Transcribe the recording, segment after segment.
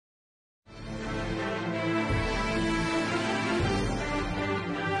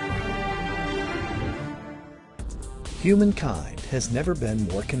Humankind has never been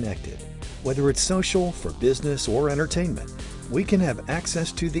more connected. Whether it's social, for business, or entertainment, we can have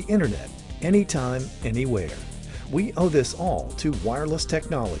access to the internet anytime, anywhere. We owe this all to wireless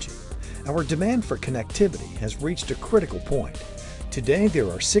technology. Our demand for connectivity has reached a critical point. Today, there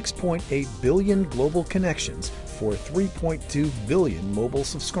are 6.8 billion global connections for 3.2 billion mobile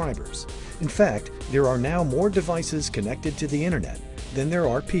subscribers. In fact, there are now more devices connected to the internet than there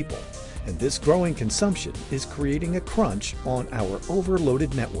are people, and this growing consumption is creating a crunch on our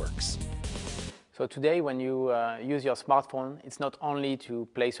overloaded networks. So today, when you use your smartphone, it's not only to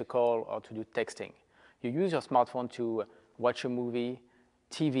place a call or to do texting. You use your smartphone to watch a movie,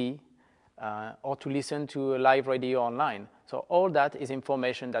 TV, or to listen to a live radio online. So all that is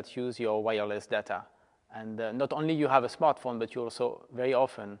information that use your wireless data. And not only you have a smartphone, but you also very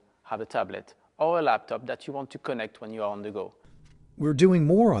often have a tablet or a laptop that you want to connect when you are on the go. We're doing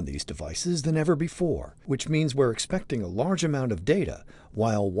more on these devices than ever before, which means we're expecting a large amount of data,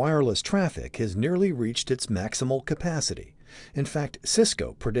 while wireless traffic has nearly reached its maximal capacity. In fact,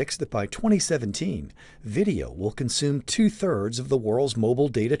 Cisco predicts that by 2017, video will consume 2/3 of the world's mobile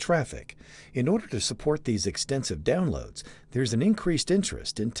data traffic. In order to support these extensive downloads, there's an increased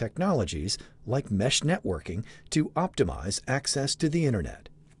interest in technologies like mesh networking to optimize access to the internet.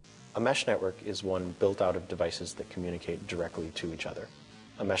 A mesh network is one built out of devices that communicate directly to each other.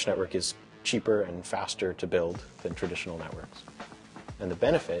 A mesh network is cheaper and faster to build than traditional networks. And the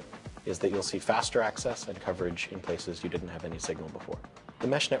benefit is that you'll see faster access and coverage in places you didn't have any signal before. The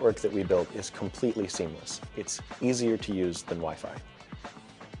mesh network that we built is completely seamless. It's easier to use than Wi-Fi.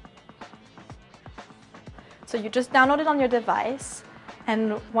 So you just download it on your device,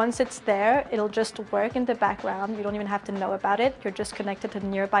 and once it's there, it'll just work in the background. You don't even have to know about it. You're just connected to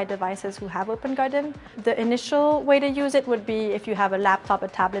nearby devices who have OpenGarden. The initial way to use it would be if you have a laptop, a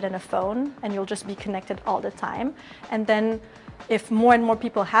tablet, and a phone, and you'll just be connected all the time. And then if more and more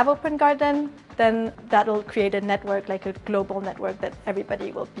people have OpenGarden, then that'll create a network, like a global network that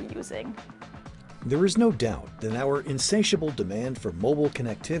everybody will be using. There is no doubt that our insatiable demand for mobile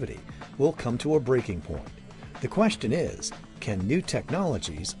connectivity will come to a breaking point. The question is, can new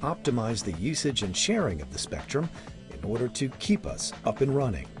technologies optimize the usage and sharing of the spectrum in order to keep us up and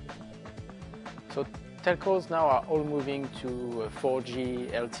running? So telcos now are all moving to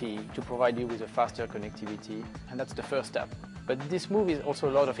 4G LTE to provide you with a faster connectivity, and that's the first step. But this move is also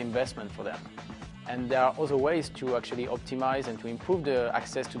a lot of investment for them. And there are other ways to actually optimize and to improve the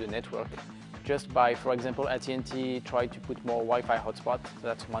access to the network just by, for example, AT&T tried to put more Wi-Fi hotspots.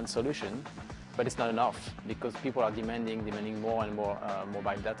 That's one solution, but it's not enough because people are demanding more and more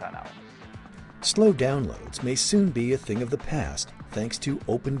mobile data now. Slow downloads may soon be a thing of the past thanks to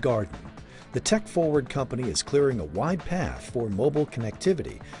OpenGarden. The tech-forward company is clearing a wide path for mobile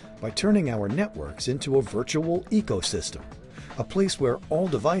connectivity by turning our networks into a virtual ecosystem, a place where all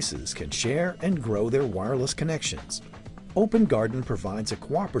devices can share and grow their wireless connections. OpenGarden provides a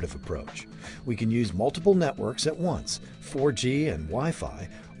cooperative approach. We can use multiple networks at once, 4G and Wi-Fi,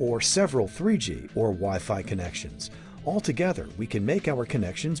 or several 3G or Wi-Fi connections. Altogether, we can make our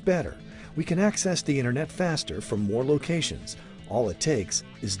connections better. We can access the internet faster from more locations. All it takes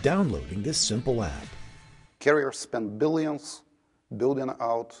is downloading this simple app. Carriers spend billions building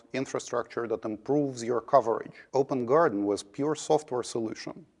out infrastructure that improves your coverage. OpenGarden was pure software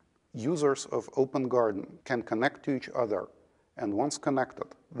solution. Users of OpenGarden can connect to each other, and once connected,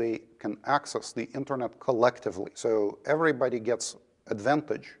 they can access the internet collectively. So everybody gets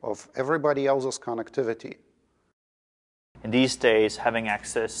advantage of everybody else's connectivity. In these days, having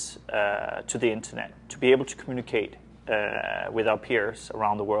access to the internet, to be able to communicate with our peers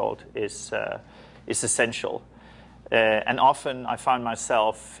around the world is essential. And often I find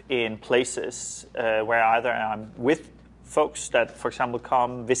myself in places where either I'm with folks that, for example,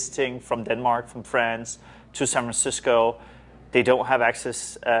 come visiting from Denmark, from France, to San Francisco. They don't have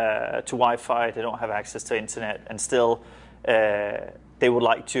access to Wi-Fi, they don't have access to internet, and still they would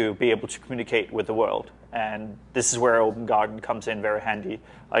like to be able to communicate with the world. And this is where OpenGarden comes in very handy.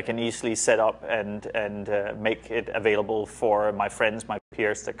 I can easily set up and make it available for my friends, my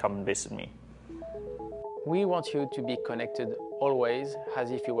peers that come and visit me. We want you to be connected always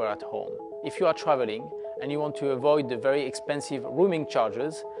as if you were at home. If you are traveling and you want to avoid the very expensive roaming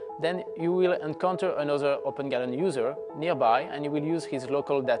charges, then you will encounter another OpenGarden user nearby and you will use his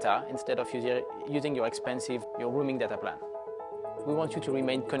local data instead of using your roaming data plan. We want you to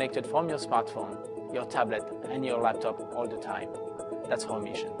remain connected from your smartphone, your tablet and your laptop all the time. That's our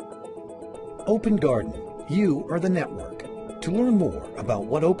mission. OpenGarden, you are the network. To learn more about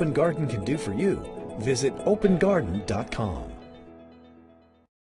what OpenGarden can do for you, visit opengarden.com.